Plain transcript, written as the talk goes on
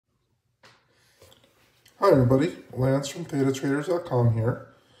Hi everybody, Lance from ThetaTraders.com here.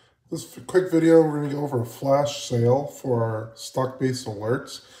 This quick video, we're going to go over a flash sale for our stock-based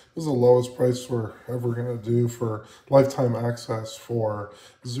alerts. This is the lowest price we're ever going to do for lifetime access for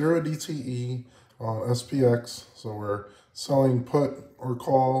 0DTE on SPX. So we're selling put or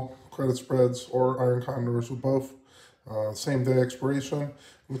call credit spreads or iron condors with both. Same day expiration,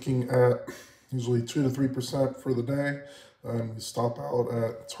 looking at usually 2 to 3% for the day, and we stop out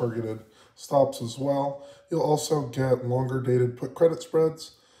at targeted stops as well. You'll also get longer dated put credit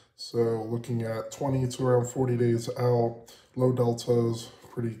spreads, so looking at 20 to around 40 days out, low deltas,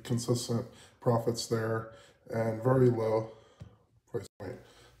 pretty consistent profits there, and very low price point.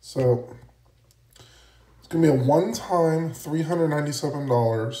 So it's going to be a one-time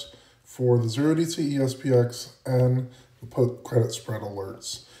 $397 for the 0DTE SPX and the put credit spread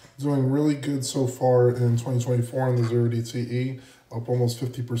alerts. Doing really good so far in 2024 in the 0DTE, up almost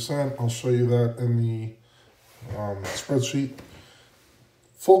 50%. I'll show you that in the spreadsheet.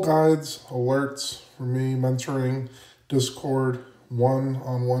 Full guides, alerts for me, mentoring, Discord,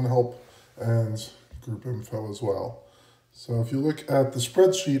 one-on-one help, and group info as well. So if you look at the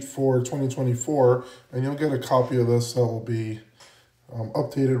spreadsheet for 2024, and you'll get a copy of this that will be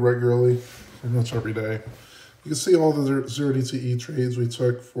updated regularly, pretty much every day. You can see all the 0DTE trades we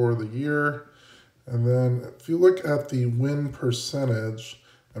took for the year. And then if you look at the win percentage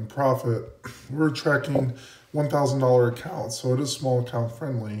and profit, we're tracking $1,000 accounts. So it is small account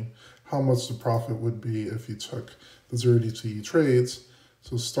friendly, how much the profit would be if you took the 0DTE trades.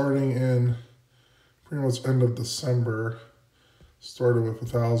 So starting in pretty much end of December, started with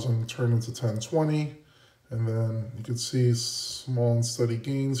 1,000, turned into 1020. And then you can see small and steady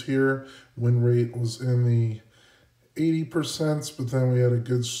gains here. Win rate was in the 80%, but then we had a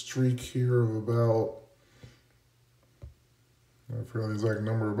good streak here of about, I forgot the exact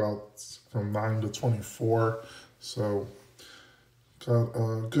number, about from 9 to 24. So got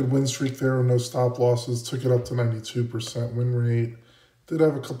a good win streak there, no stop losses, took it up to 92% win rate. Did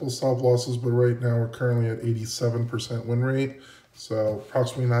have a couple stop losses, but right now we're currently at 87% win rate. So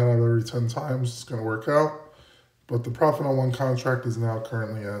approximately 9 out of every 10 times it's going to work out. But the profit on one contract is now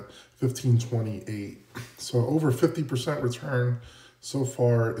currently at 1528. So over 50% return so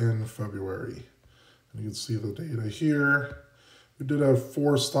far in February. And you can see the data here. We did have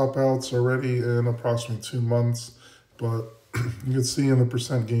 4 stop outs already in approximately 2 months, but you can see in the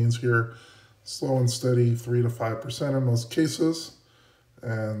percent gains here, slow and steady, 3 to 5% in most cases,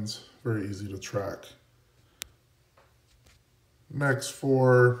 and very easy to track. Next,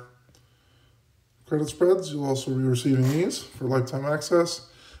 for credit spreads, you'll also be receiving these for lifetime access.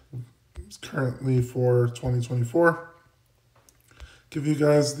 It's currently for 2024. Give you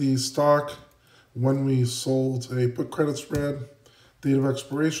guys the stock when we sold a put credit spread, date of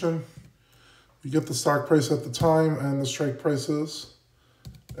expiration. You get the stock price at the time and the strike prices.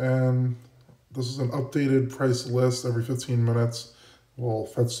 And this is an updated price list every 15 minutes. We'll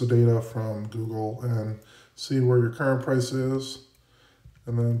fetch the data from Google and see where your current price is.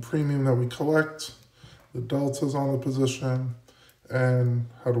 And then premium that we collect, the deltas on the position, and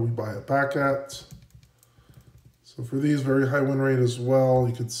how do we buy it back at. So for these, very high win rate as well.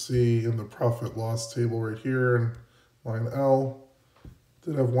 You can see in the profit loss table right here in line L.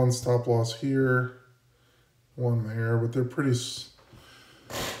 Did have one stop loss here, one there, but they're pretty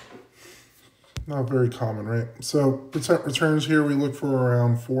not very common, right? So percent returns here, we look for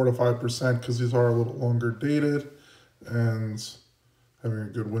around 4 to 5% because these are a little longer dated, and having a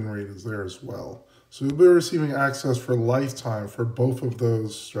good win rate is there as well. So you'll be receiving access for lifetime for both of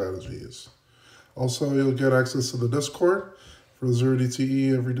those strategies. Also, you'll get access to the Discord for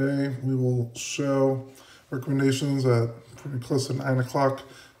 0DTE every day. We will show recommendations at pretty close to 9 o'clock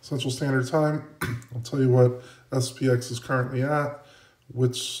Central Standard Time. I'll tell you what SPX is currently at,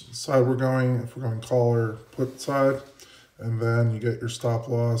 which side we're going, if we're going call or put side. And then you get your stop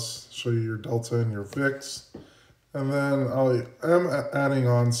loss, show you your delta and your VIX. And then I am adding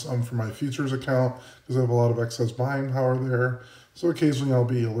on some for my futures account because I have a lot of excess buying power there. So occasionally I'll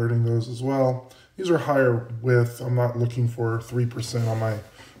be alerting those as well. These are higher with, I'm not looking for 3% on my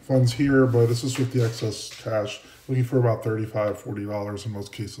funds here, but this is with the excess cash. Looking for about $35, $40 in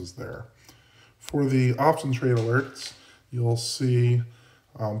most cases there. For the option trade alerts, you'll see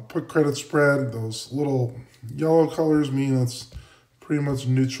put credit spread. Those little yellow colors mean it's pretty much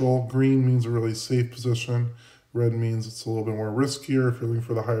neutral. Green means a really safe position. Red means it's a little bit more riskier if you're looking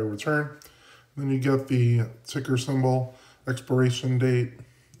for the higher return. Then you get the ticker symbol, expiration date,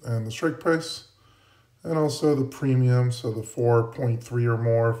 and the strike price, and also the premium, so the 4.3 or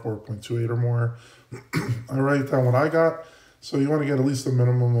more, 4.28 or more. I write down what I got. So you want to get at least a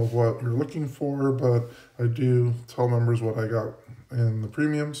minimum of what you're looking for, but I do tell members what I got in the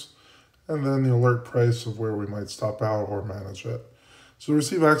premiums, and then the alert price of where we might stop out or manage it. So to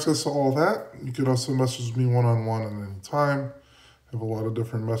receive access to all that, you could also message me one-on-one at any time. I have a lot of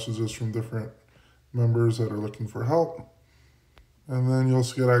different messages from different members that are looking for help. And then you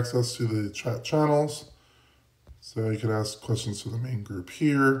also get access to the chat channels. So you could ask questions to the main group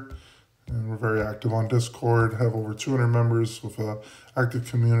here. And we're very active on Discord, have over 200 members with an active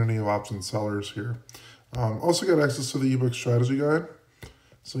community of option sellers here. Also get access to the ebook strategy guide.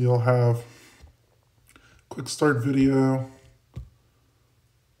 So you'll have quick start video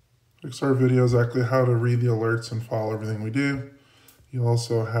exactly how to read the alerts and follow everything we do. You'll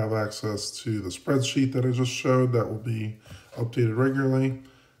also have access to the spreadsheet that I just showed that will be updated regularly,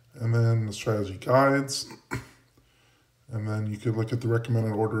 and then the strategy guides. And then you could look at the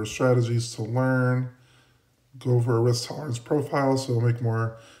recommended order of strategies to learn, go over a risk tolerance profile so it'll make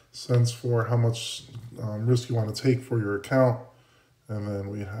more sense for how much risk you want to take for your account. And then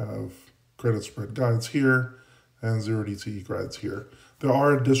we have credit spread guides here and 0DTE guides here. There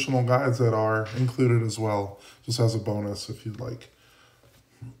are additional guides that are included as well, just as a bonus if you'd like.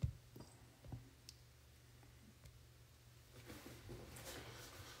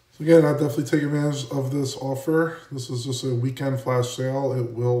 So again, I'd definitely take advantage of this offer. This is just a weekend flash sale.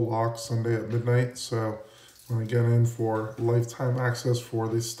 It will lock Sunday at midnight, so I'm going to get in for lifetime access for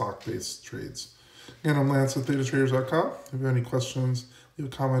these stock-based trades. Again, I'm Lance at ThetaTraders.com. If you have any questions, leave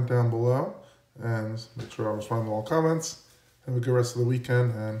a comment down below, and make sure I respond to all comments. Have a good rest of the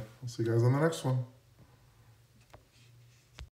weekend, and I'll see you guys on the next one.